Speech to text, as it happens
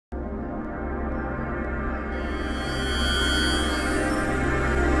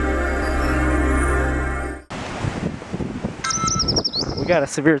got a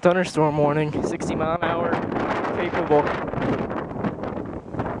severe thunderstorm warning, 60 mile an hour capable.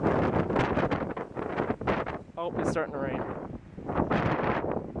 Oh, it's starting to rain.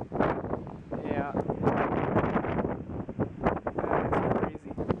 Yeah. That's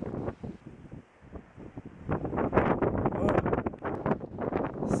crazy. Oh.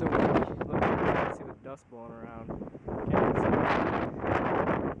 So windy. Look, you can see the dust blowing around. Can't see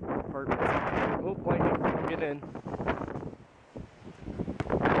the apartments. Oh, lightning. I'm getting in.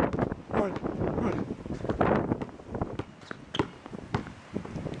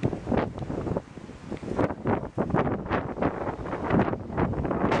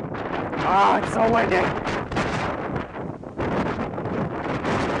 Ah, it's so windy!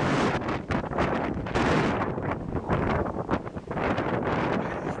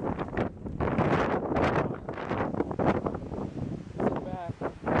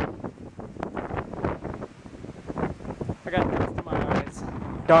 I got dust in my eyes.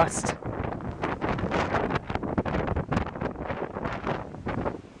 Dust.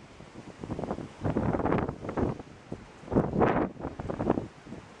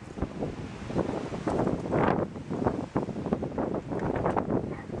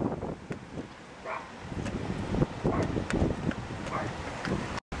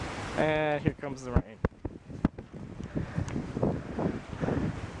 And here comes the rain.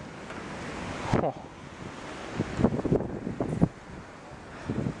 Oh.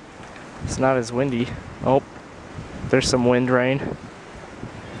 It's not as windy. Oh, there's some wind rain.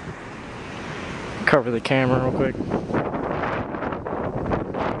 Cover the camera real quick.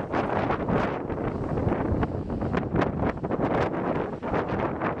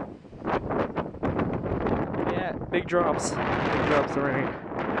 Yeah, big drops. Big drops of rain.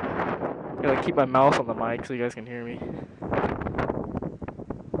 I gotta keep my mouth on the mic so you guys can hear me.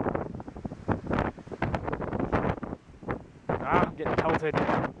 Ah, I'm getting pelted.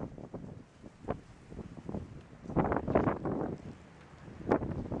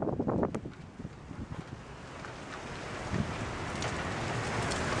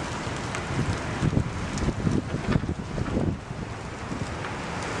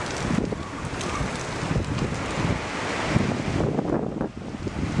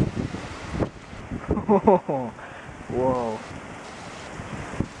 Whoa.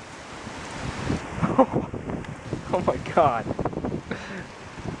 Oh my god.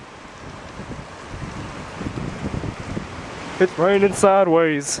 It's raining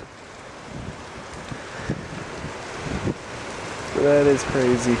sideways. That is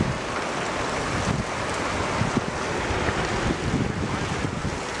crazy.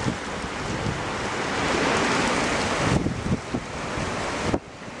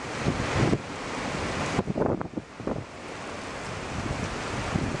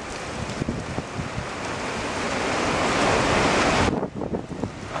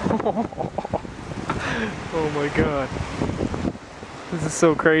 Oh my god. This is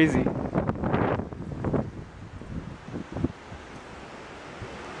so crazy.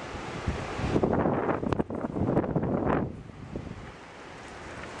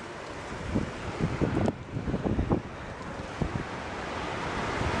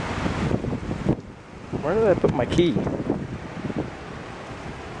 Where did I put my key?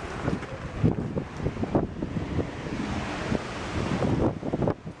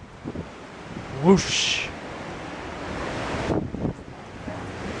 Whoosh.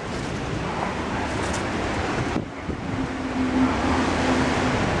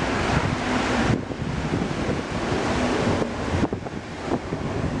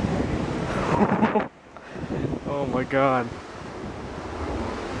 Oh my god.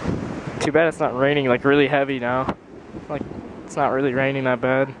 Too bad it's not raining like really heavy now. Like it's not really raining that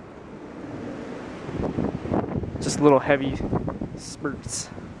bad. Just little heavy spurts.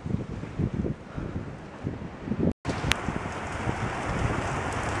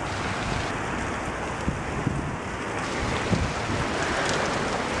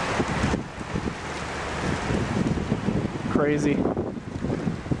 Crazy.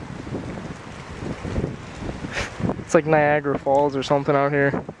 It's like Niagara Falls or something out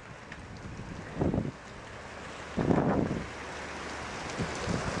here.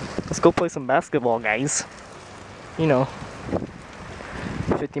 Let's go play some basketball, guys. You know,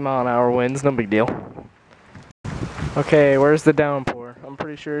 50 mile an hour winds, no big deal. Okay, where's the downpour? I'm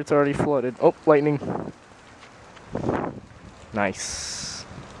pretty sure it's already flooded. Oh, lightning. Nice.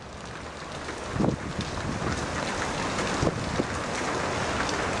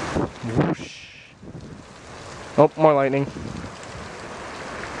 Whoosh. Oh, more lightning.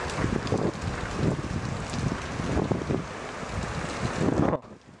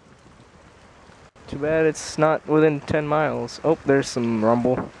 Too bad it's not within 10 miles. Oh, there's some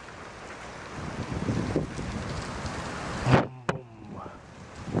rumble.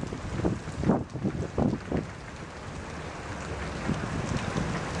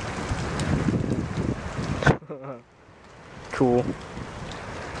 Cool.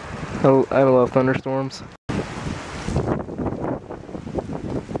 Oh, I love thunderstorms.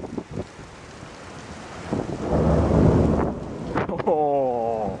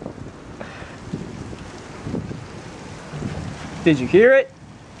 Oh. Did you hear it?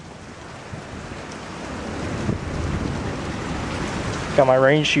 Got my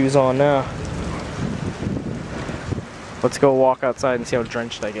rain shoes on now. Let's go walk outside and see how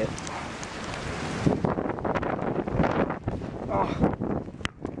drenched I get. Oh.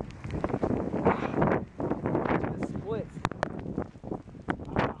 Split.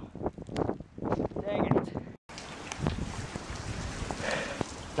 Dang it.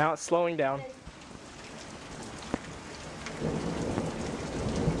 Now it's slowing down.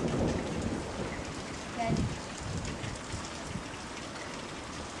 Okay.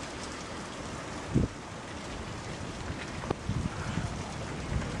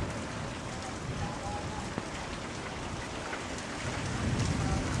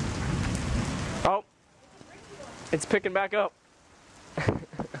 Oh, it's picking back up.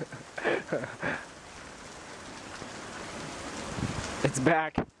 It's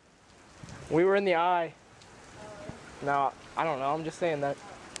back. We were in the eye. No, I don't know. I'm just saying that.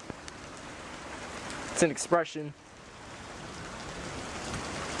 It's an expression.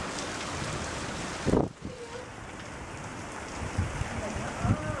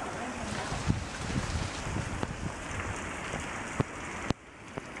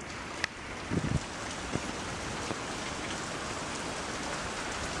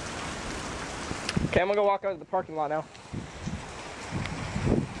 Okay, I'm gonna go walk out to the parking lot now.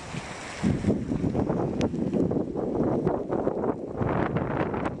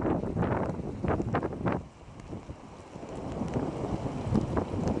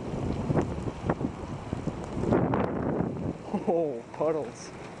 Oh,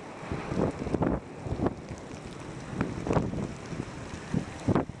 puddles.